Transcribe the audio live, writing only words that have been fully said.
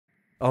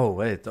Oh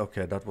wait,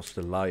 okay, that was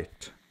the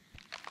light.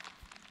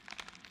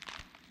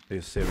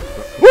 You see?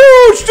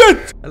 Oh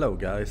shit! Hello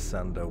guys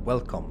and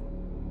welcome.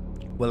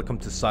 Welcome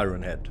to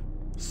SirenHead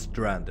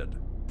Stranded.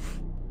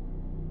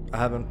 I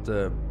haven't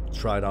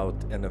tried out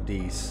any of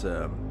these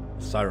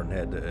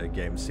SirenHead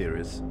game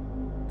series.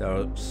 There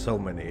are so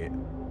many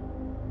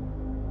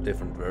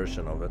different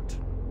versions of it.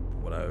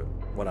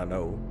 What I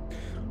know.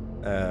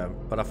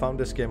 But I found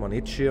this game on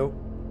itch.io,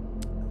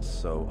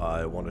 so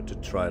I wanted to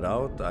try it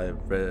out. I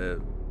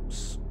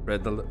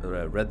read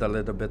a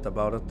little bit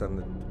about it,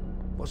 and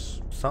it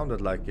sounded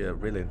like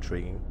really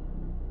intriguing.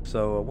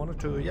 So I wanted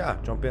to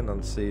jump in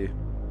and see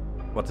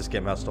what this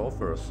game has to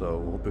offer. So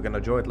hope you're gonna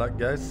enjoy it, like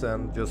guys,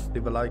 and just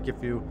leave a like if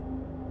you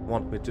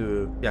want me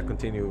to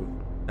continue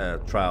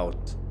try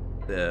out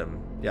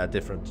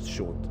different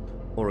short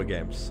horror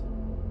games.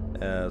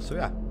 So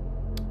yeah,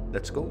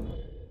 let's go.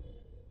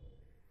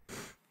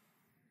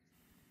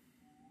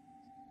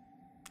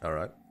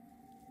 Alright.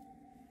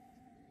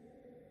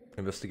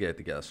 Investigate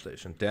the gas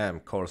station. Damn,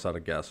 cars out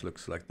of gas.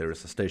 Looks like there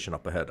is a station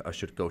up ahead. I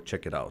should go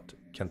check it out.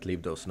 Can't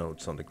leave those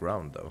notes on the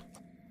ground though.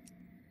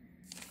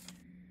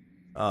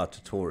 Ah,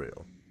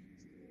 tutorial.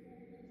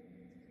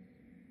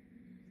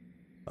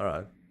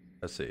 Alright,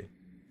 let's see.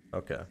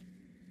 Okay.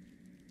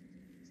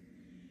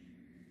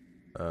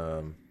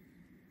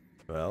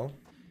 Well,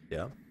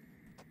 yeah.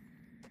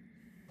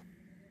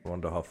 I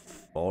wonder how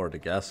far the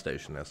gas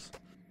station is.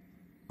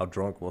 How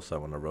drunk was I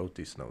when I wrote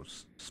these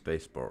notes?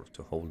 Spacebar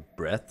to hold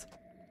breath.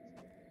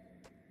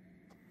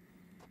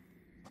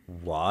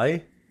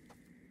 Why?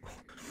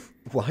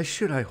 Why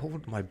should I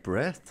hold my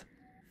breath?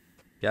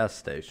 Gas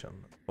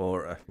station.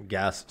 Or a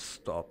gas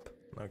stop.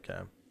 Okay.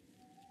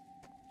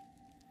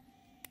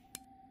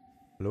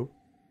 Hello?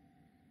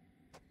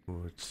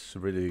 Oh, it's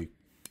really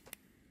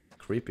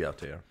creepy out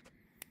here.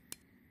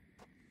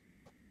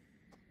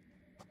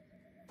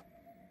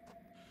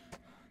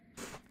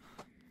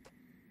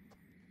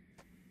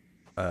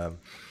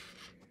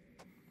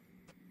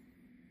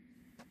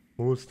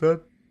 What was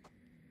that?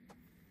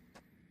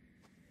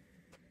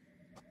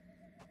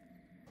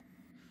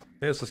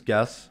 Here's this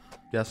gas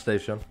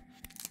station.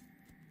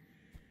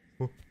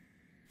 Oh,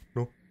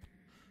 no.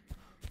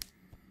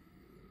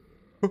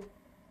 Oh,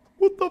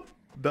 what the?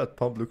 That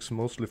pump looks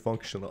mostly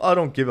functional. I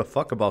don't give a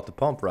fuck about the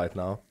pump right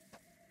now.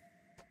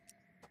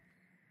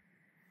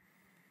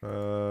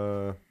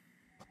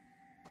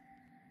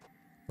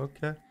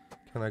 Okay.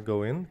 Can I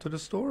go into the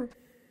store?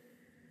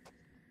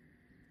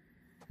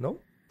 No?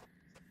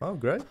 Oh,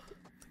 great.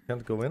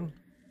 Can't go in.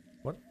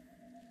 What?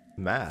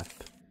 Map.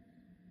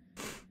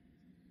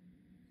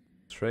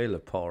 Trailer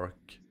park.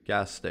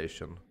 Gas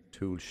station.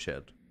 Tool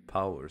shed.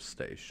 Power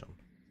station.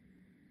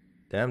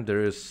 Damn,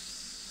 there is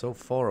so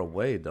far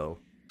away though.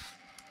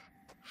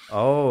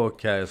 Oh,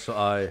 okay. So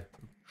I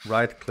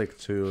right click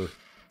to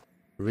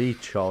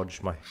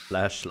recharge my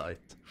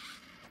flashlight.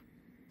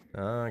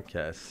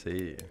 Okay, I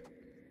see.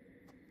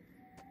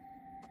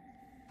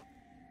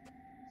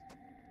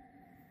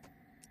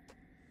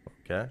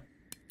 Okay.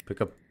 Pick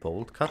up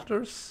bolt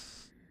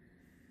cutters?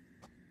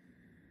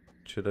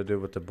 What should I do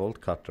with the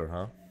bolt cutter,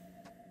 huh?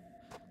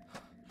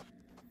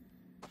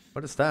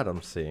 What is that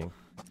I'm seeing?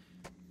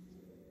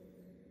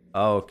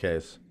 Oh,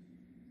 okay.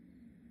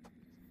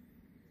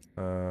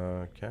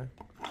 Okay.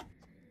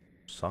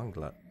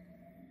 Sunglass.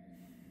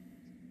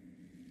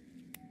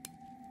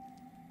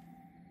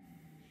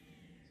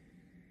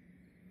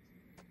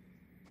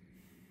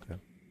 Okay.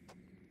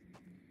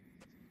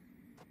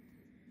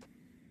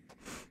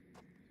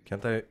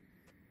 Can't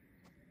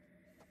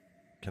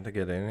I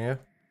get in here?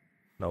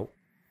 No.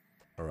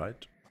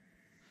 Alright.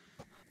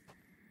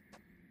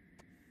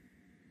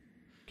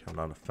 I'm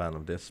not a fan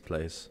of this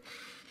place.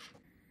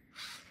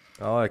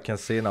 Oh, I can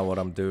see now what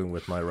I'm doing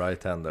with my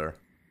right hand there.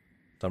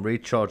 So I'm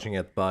recharging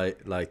it by,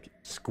 like,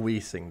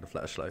 squeezing the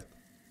flashlight.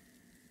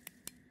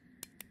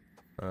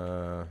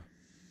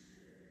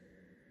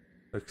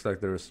 Looks like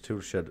there is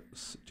tool shed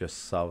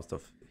just south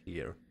of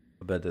here.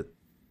 I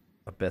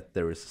bet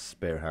there is a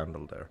spare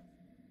handle there.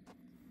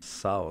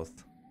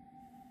 South.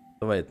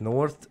 So wait,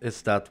 north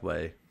is that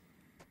way.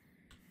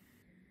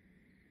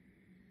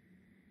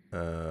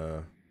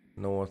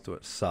 North or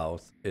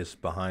south is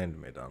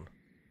behind me then.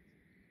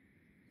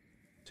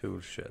 Tool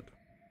shed.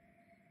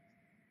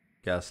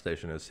 Gas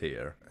station is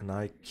here. And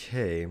I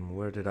came,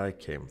 where did I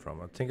came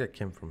from? I think I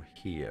came from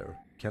here.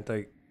 Can't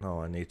I?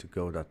 No, I need to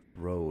go that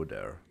road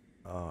there.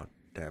 Oh,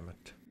 damn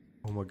it.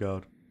 Oh my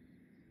god.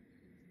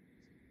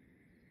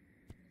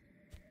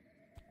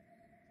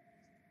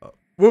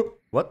 Whoa,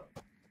 what?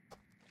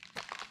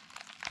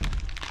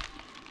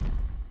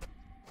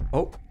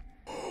 Oh.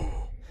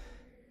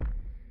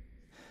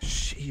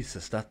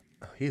 Jesus,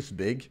 he's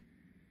big.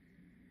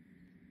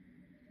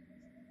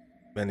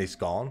 And he's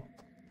gone.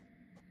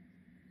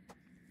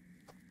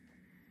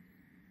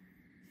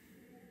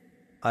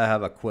 I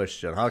have a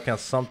question. How can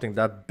something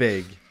that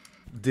big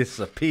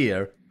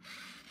disappear?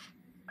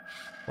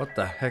 What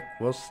the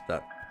heck was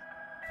that?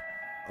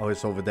 Oh,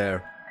 it's over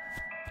there.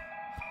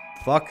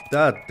 Fuck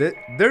that.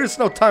 There is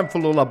no time for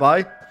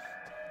lullaby.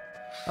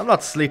 I'm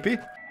not sleepy.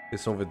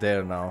 He's over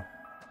there now.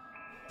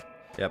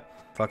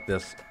 Yep, fuck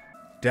this.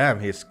 Damn,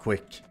 he's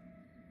quick.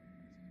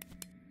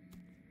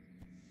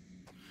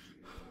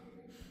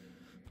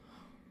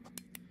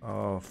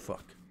 Oh,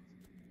 fuck.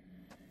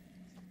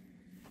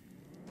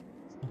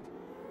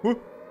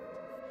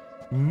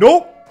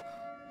 Nope!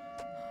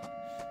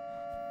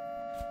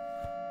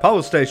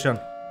 Power station.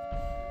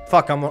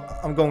 Fuck,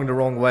 I'm going the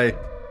wrong way.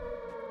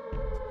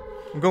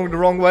 I'm going the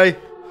wrong way.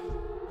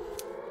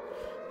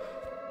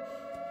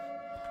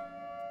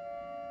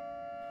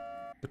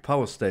 The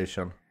power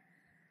station.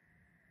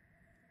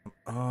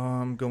 Oh,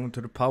 I'm going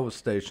to the power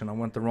station. I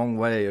went the wrong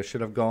way. I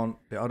should have gone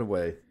the other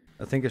way.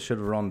 I think I should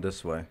have run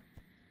this way.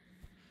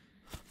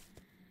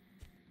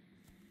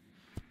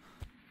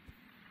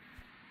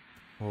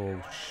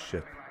 Oh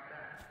shit.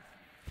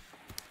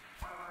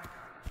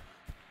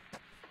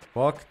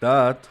 Fuck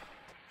that.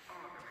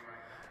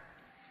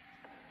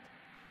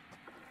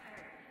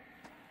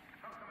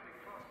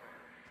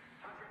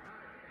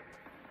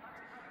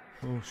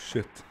 Oh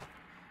shit.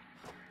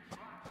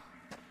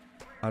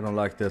 I don't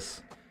like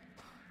this.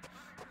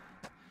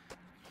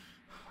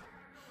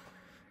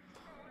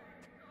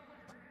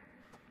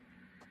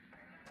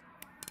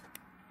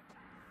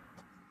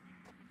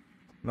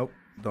 Nope,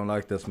 don't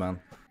like this, man.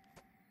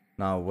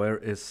 Now, where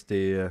is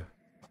the...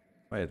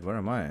 Wait, where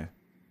am I?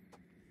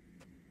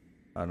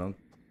 I don't...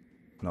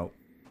 No.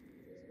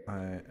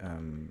 I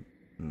am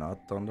not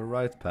on the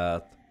right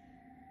path.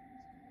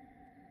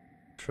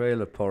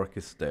 Trailer park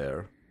is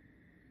there.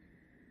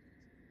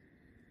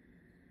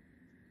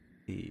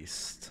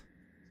 East.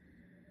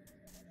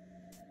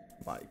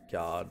 My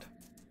god.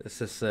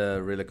 This is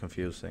really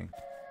confusing.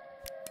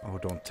 Oh,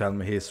 don't tell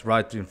me he's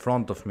right in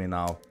front of me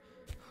now.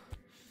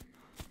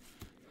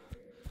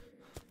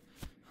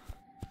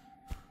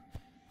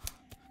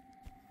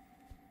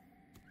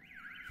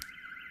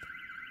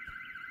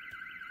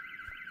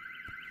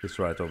 He's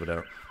right over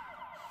there.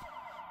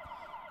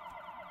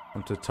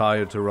 I'm too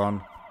tired to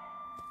run.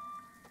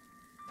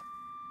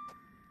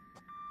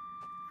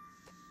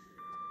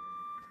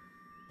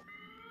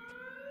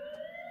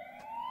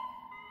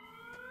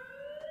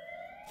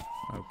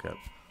 Okay.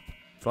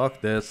 Fuck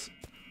this.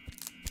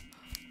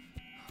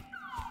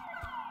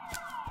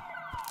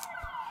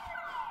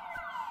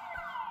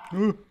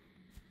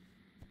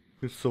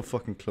 He's so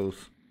fucking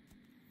close.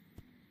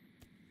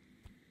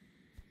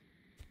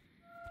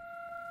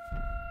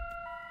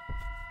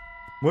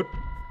 What?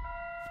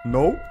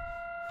 No?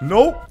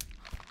 No?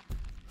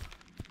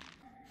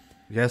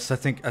 Yes, I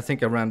think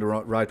I ran the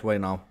right way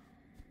now.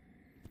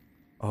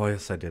 Oh,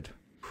 yes, I did.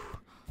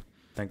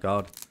 Thank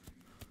God.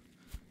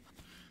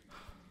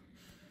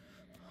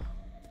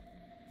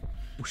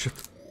 Oh, shit.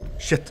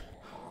 Shit.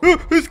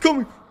 He's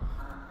coming.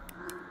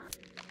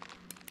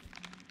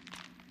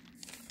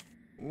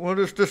 What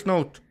is this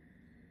note?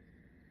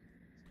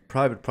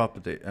 Private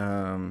property.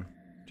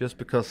 Just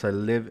because I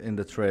live in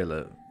the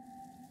trailer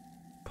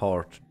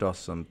part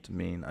doesn't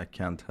mean I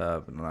can't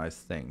have nice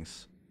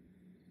things.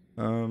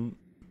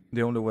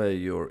 The only way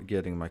you're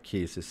getting my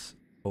keys is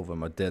over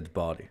my dead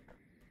body.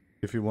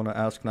 If you want to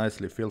ask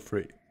nicely, feel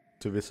free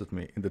to visit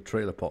me in the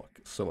trailer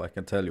park so I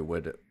can tell you where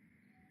the...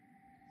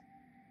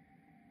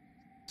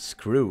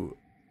 Screw.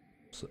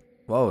 So,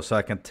 wow, so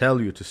I can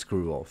tell you to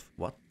screw off.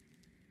 What?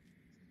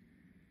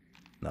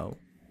 No.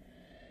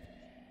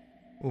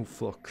 Oh,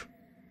 fuck.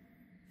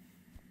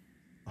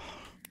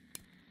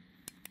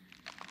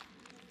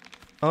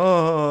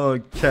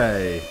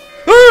 Okay.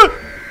 Ah!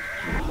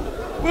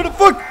 Where the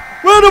fuck?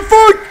 Where the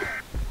fuck?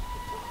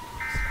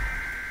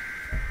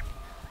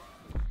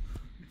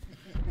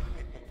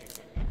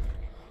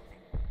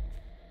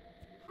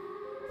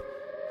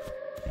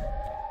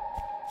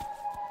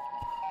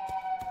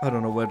 I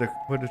don't know where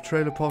the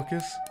trailer park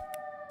is.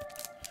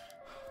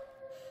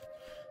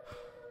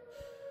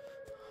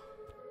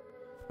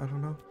 I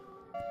don't know.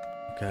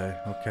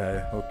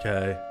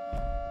 Okay.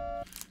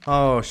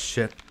 Oh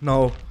shit.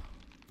 No.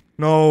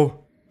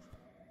 No.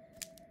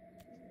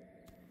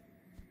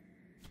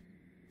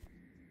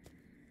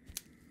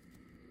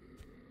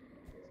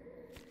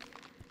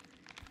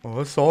 Oh,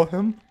 I saw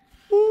him.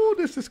 Oh,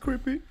 this is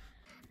creepy.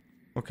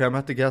 Okay, I'm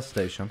at the gas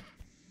station.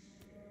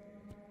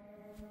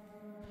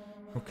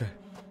 Okay.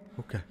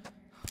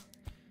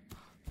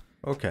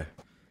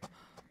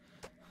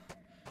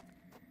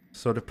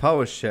 So the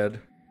power shed,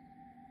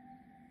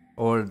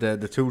 or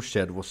the tool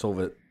shed, was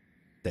over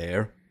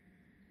there.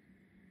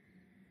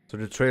 So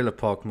the trailer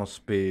park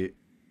must be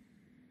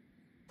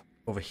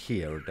over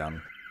here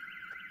then.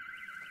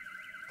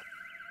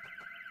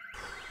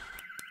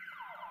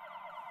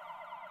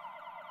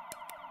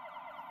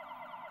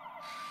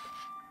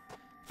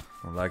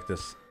 I like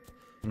this.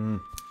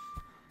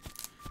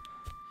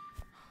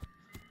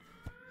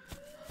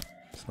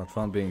 It's not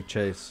fun being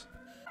chased.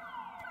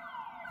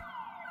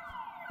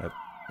 Yep,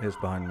 he's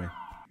behind me. I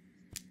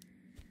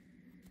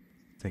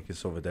think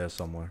he's over there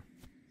somewhere.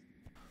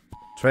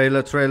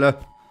 Trailer!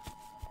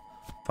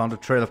 Found a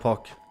trailer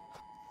park.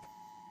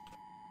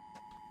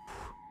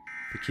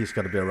 The key's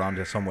gotta be around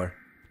here somewhere.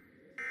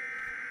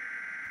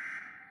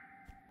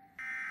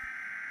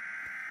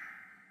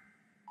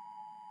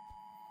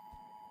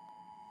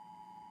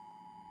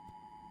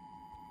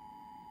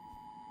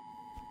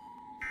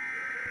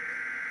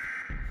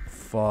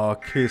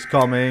 fuck, he's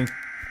coming.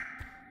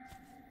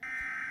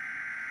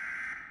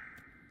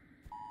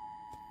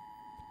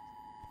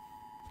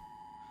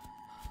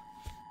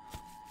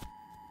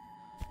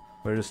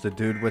 Where is the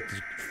dude with the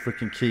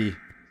freaking key?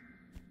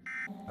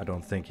 I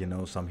don't think he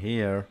knows I'm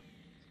here.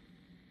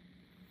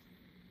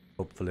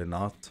 Hopefully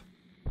not.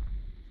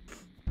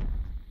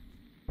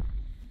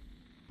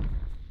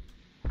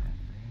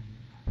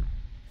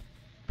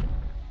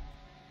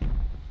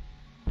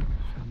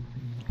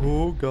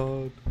 Oh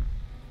god.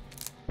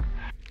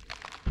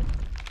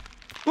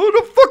 Who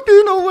the fuck do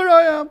you know where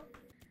I am?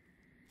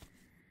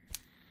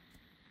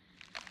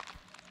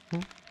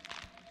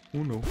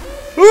 Oh no.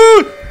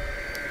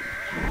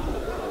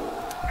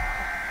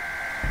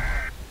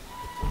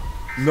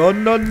 No,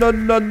 no, no,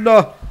 no,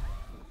 no.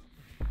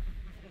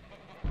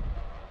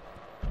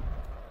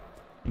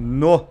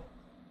 No.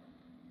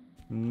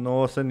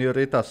 No,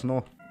 senoritas,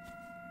 no.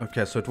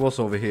 Okay, so it was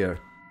over here.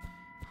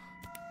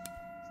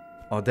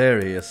 Oh, there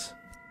he is.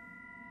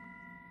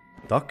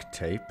 Duct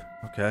tape?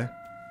 Okay.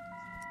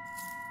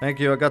 Thank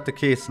you, I got the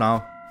keys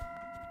now.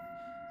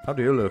 How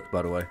do you look,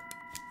 by the way?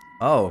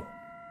 Oh.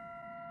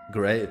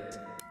 Great.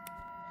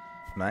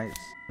 Nice.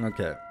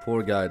 Okay,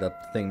 poor guy,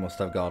 that thing must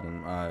have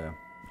gotten...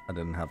 I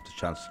didn't have the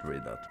chance to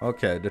read that.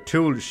 Okay, the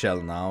tool shell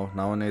now.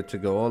 Now I need to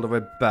go all the way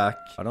back.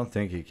 I don't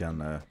think he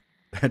can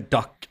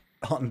duck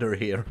under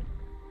here.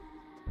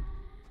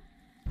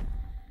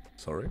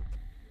 Sorry.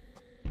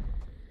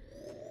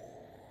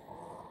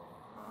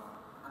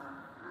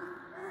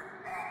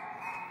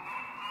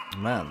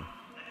 Man,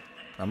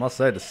 I must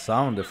say the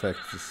sound effect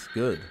is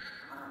good.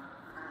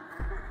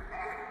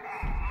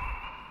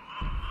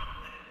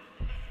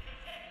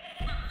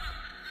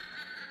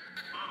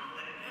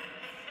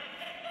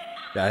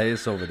 Yeah, he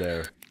is over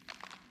there.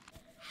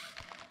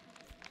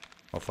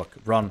 Oh fuck,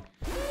 run.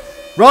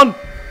 Run!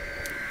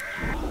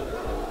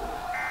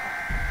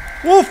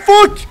 Oh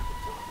fuck!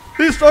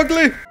 He's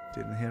ugly!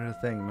 Didn't hear a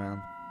thing,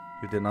 man.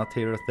 You did not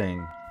hear a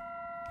thing.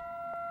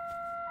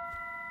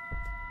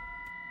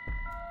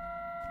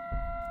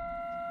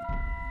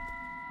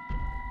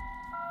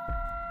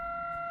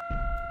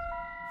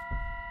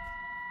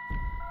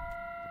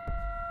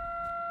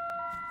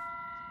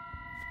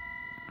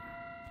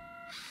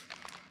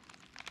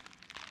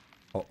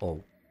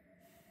 Uh-oh.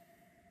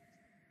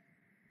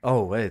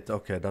 Oh, wait.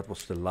 Okay, that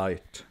was the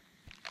light.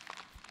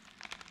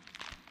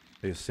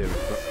 Are you serious?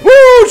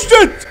 Oh,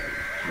 shit!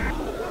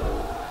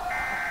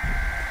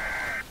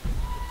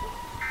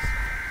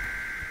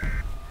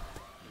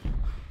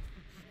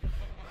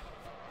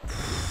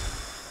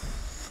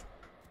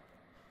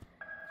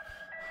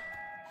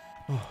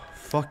 Oh,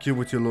 fuck you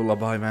with your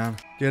lullaby, man.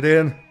 Get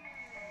in.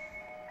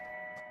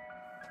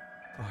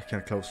 Oh, I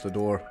can't close the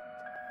door.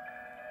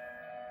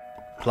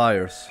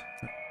 Pliers.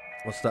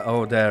 What's that?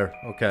 Oh, there.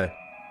 Okay.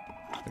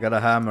 I got a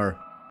hammer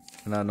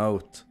and a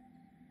note.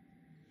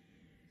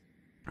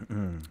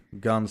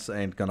 Guns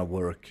ain't gonna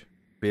work.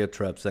 Bear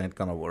traps ain't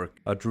gonna work.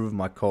 I drove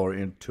my car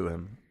into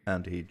him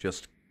and he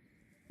just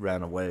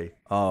ran away.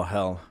 Oh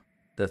hell.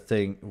 The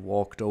thing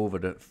walked over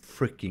the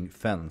freaking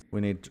fence.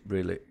 We need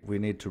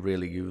to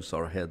really use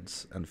our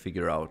heads and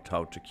figure out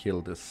how to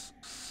kill this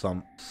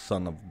son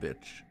of a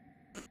bitch.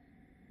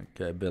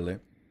 Okay, Billy.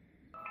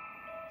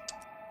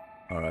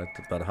 Alright,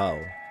 but how?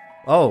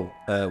 Oh,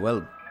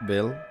 well,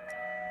 Bill.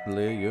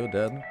 Lee, you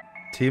dead.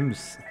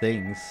 Tim's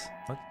things.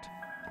 What?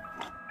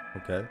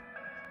 Okay.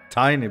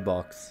 Tiny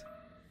box.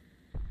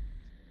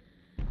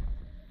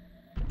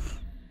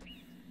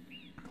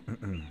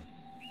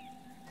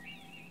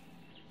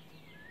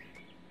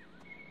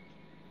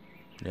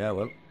 Yeah,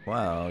 well,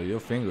 wow, your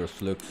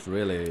fingers looks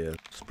really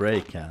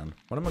spray can.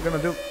 What am I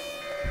gonna do?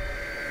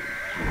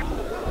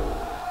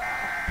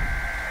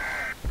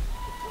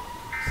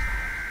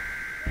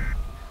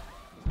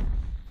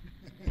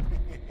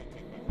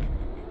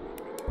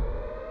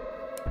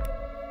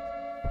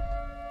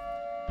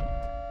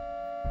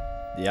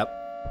 Yep.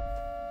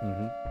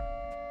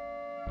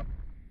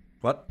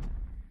 What?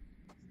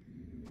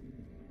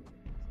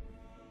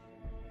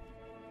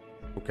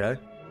 Okay.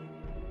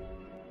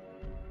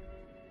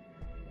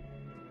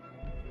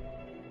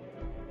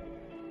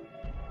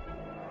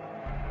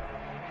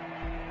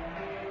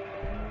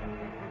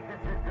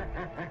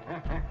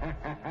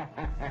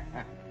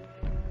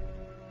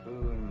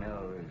 Who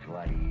knows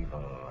what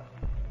evil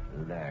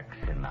lurks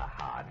in the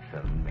hearts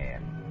of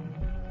men?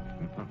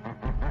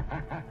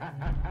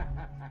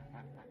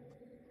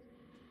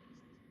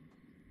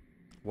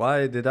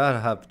 Why did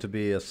that have to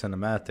be a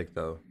cinematic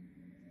though?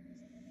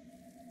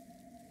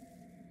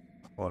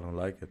 Oh, I don't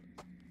like it.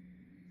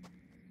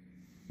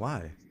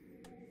 Why?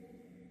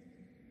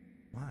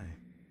 Why?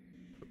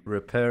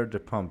 Repair the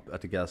pump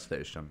at the gas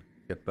station.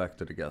 Get back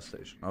to the gas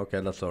station. Okay,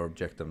 that's our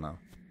objective now.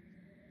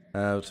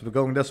 So we're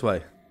going this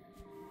way.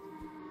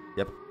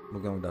 Yep,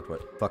 we're going that way.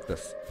 Fuck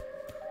this.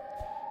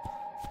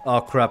 Oh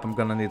crap, I'm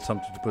gonna need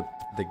something to put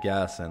the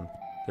gas in.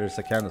 There's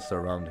a canister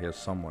around here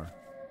somewhere.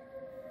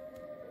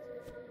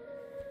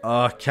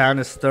 Oh,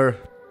 canister.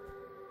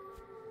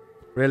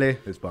 Really?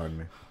 He's behind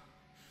me.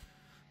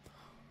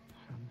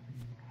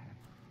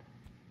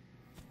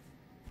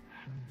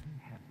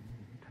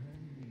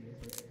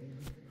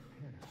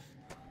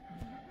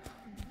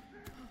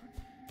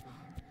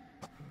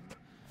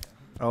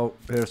 Oh,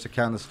 here's a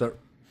canister.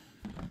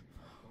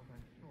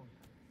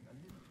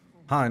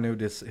 I knew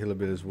this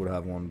hillbillies would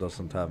have one.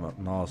 Doesn't have a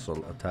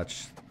nozzle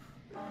attached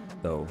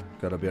though.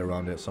 Gotta be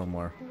around here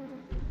somewhere.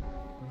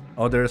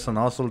 Oh, there's a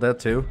nozzle there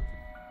too.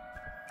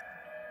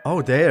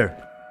 Oh,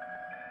 there.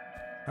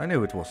 I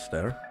knew it was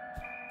there.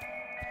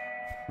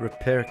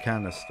 Repair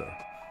canister.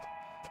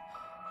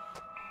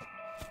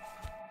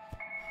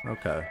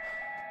 Okay.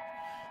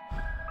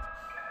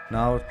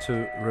 Now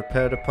to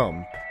repair the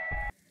pump.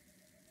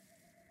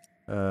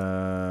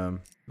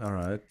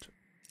 Alright.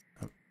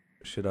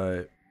 Should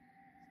I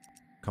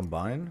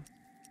combine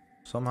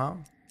somehow?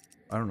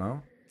 I don't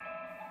know.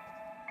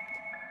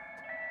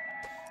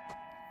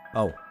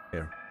 Oh,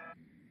 here.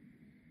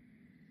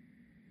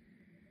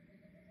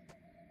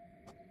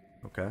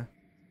 Okay.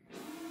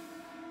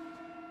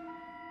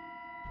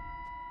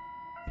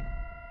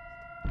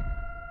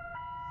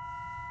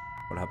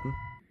 What happened?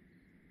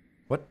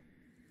 What?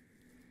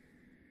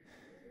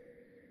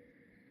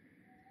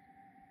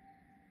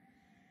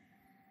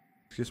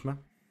 Excuse me?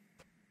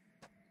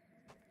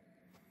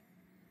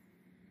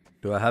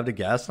 Do I have the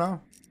gas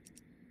now?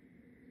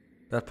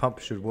 That pump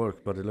should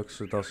work, but it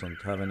looks it doesn't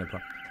have any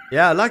pump.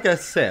 Yeah, like I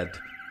said.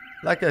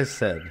 Okay,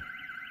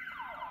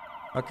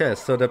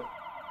 so the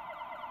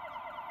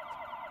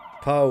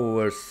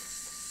power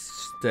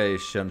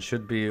station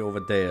should be over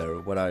there,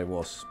 where I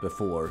was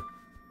before.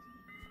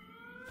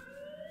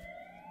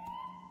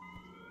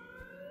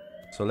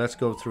 So let's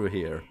go through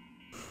here.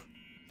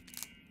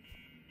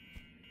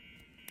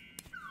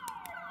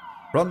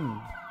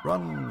 Run!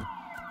 Run!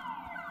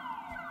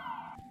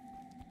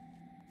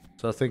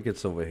 So I think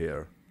it's over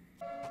here.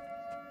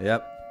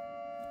 Yep.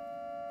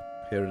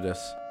 Here it is.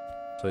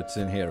 So it's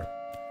in here.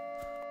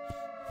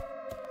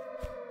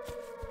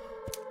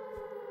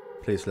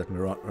 Please let me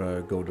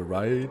go the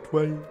right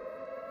way.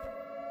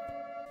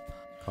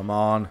 Come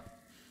on.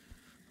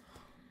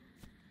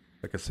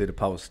 I can see the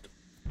post.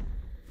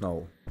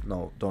 No,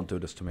 no, don't do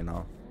this to me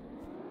now.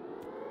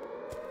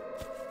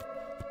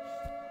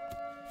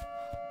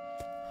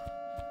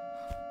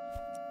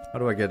 How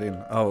do I get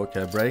in? Oh,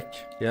 okay, brake.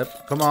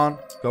 Yep, come on.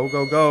 Go,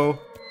 go, go.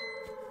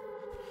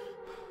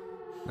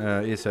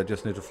 Easy, I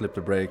just need to flip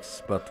the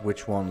brakes, but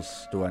which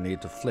ones do I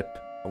need to flip?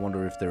 I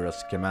wonder if there are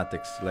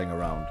schematics laying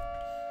around.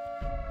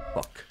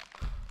 Fuck.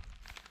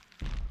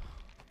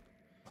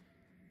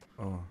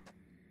 Oh,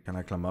 can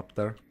I climb up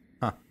there?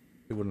 Huh,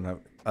 he wouldn't have...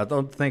 I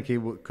don't think he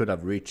could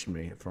have reached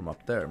me from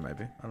up there,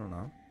 maybe. I don't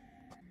know.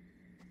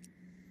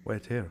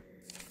 Wait here.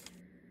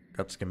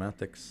 Got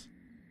schematics.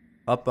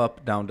 Up,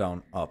 up, down,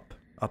 down, up.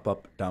 Up,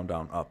 up, down,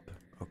 down, up.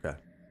 Okay,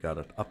 got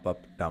it. Up,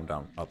 up, down,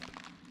 down, up.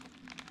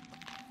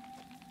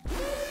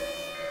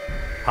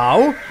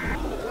 How?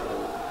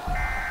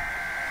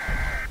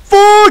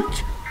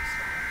 Fuck!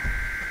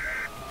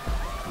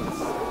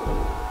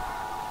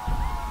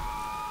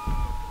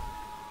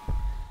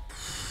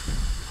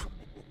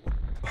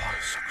 Oh,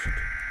 it's so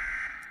creepy.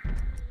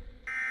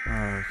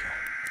 Okay.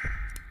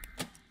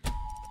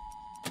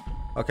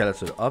 Okay, let's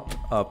do it. Up,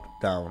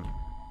 up, down.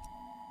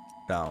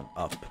 Down,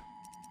 up.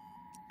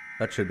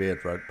 That should be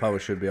it, right? Power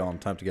should be on.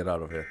 Time to get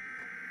out of here.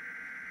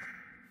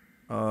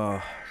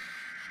 Oh,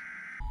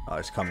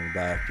 it's coming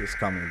back. It's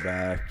coming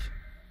back.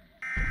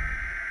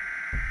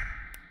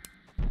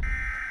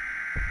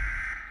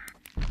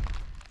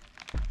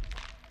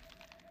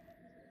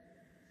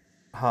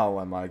 How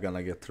am I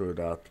gonna get through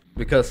that?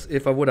 Because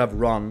if I would have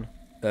run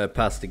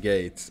past the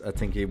gates, I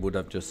think he would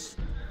have just...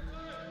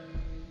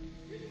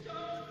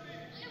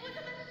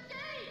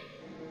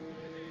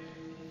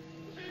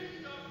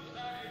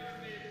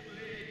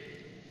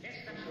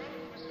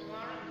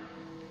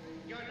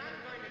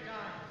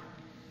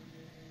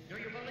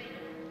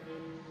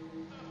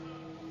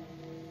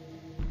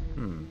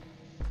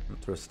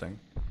 Interesting.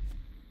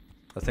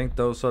 I think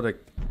those are the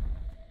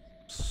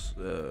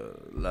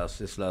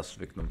his last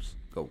victims.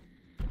 Go.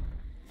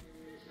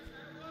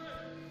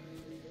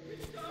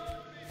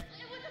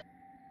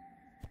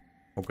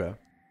 Okay.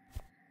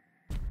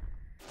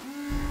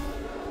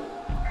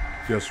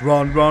 Just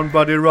run, run,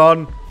 buddy,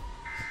 run.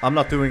 I'm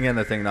not doing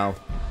anything now.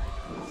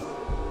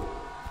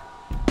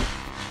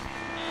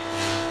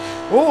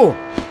 Oh!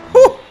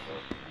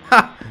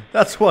 Ha!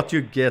 That's what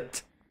you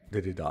get.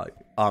 Did he die?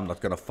 I'm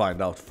not gonna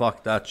find out.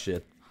 Fuck that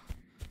shit.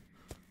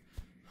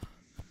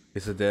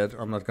 Is he dead?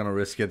 I'm not gonna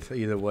risk it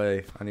either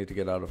way. I need to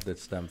get out of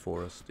this damn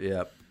forest.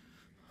 Yep.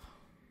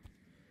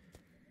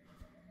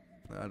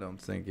 I don't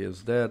think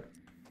he's dead.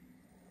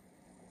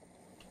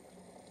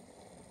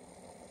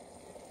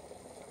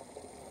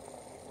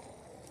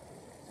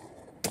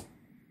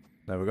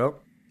 There we go.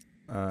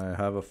 I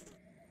have a...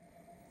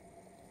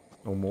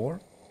 no more.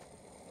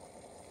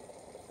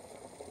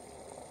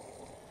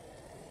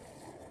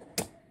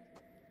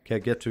 Okay,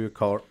 get to your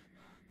car.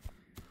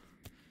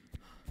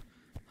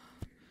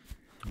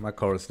 My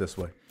car is this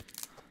way.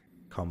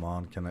 Come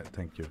on, can I...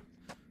 thank you.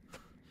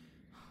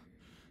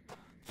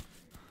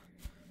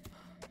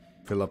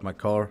 Fill up my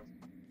car.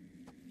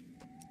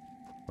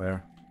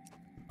 Where?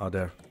 Oh,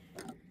 there.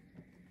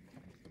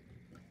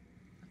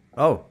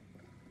 Oh!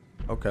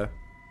 Okay.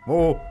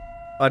 Oh,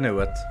 I knew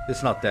it.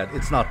 It's not dead.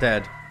 It's not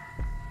dead.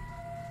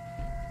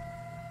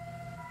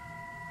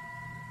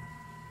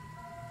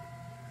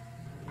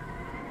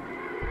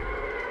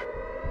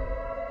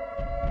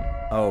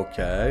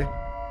 Okay.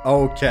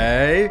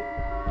 Okay.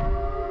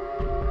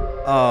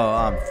 Oh,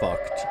 I'm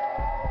fucked.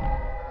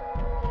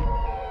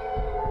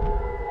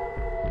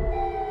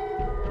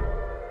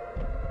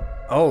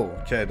 Oh,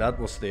 okay, that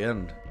was the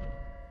end.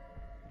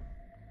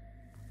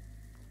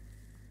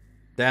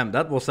 Damn,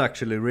 that was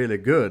actually really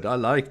good. I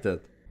liked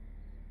it.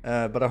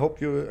 But I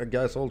hope you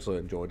guys also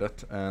enjoyed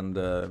it. And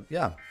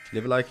yeah,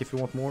 leave a like if you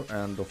want more.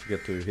 And don't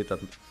forget to hit that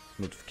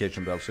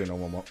notification bell so you know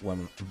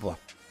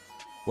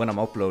when I'm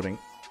uploading.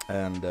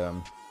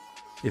 And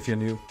if you're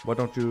new, why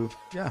don't you,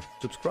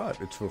 subscribe.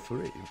 It's for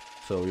free.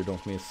 So you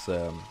don't miss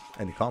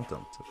any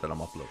content that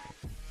I'm uploading.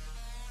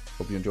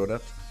 Hope you enjoyed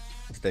that.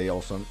 Stay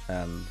awesome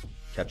and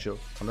catch you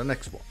on the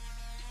next one.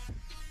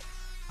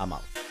 I'm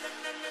out.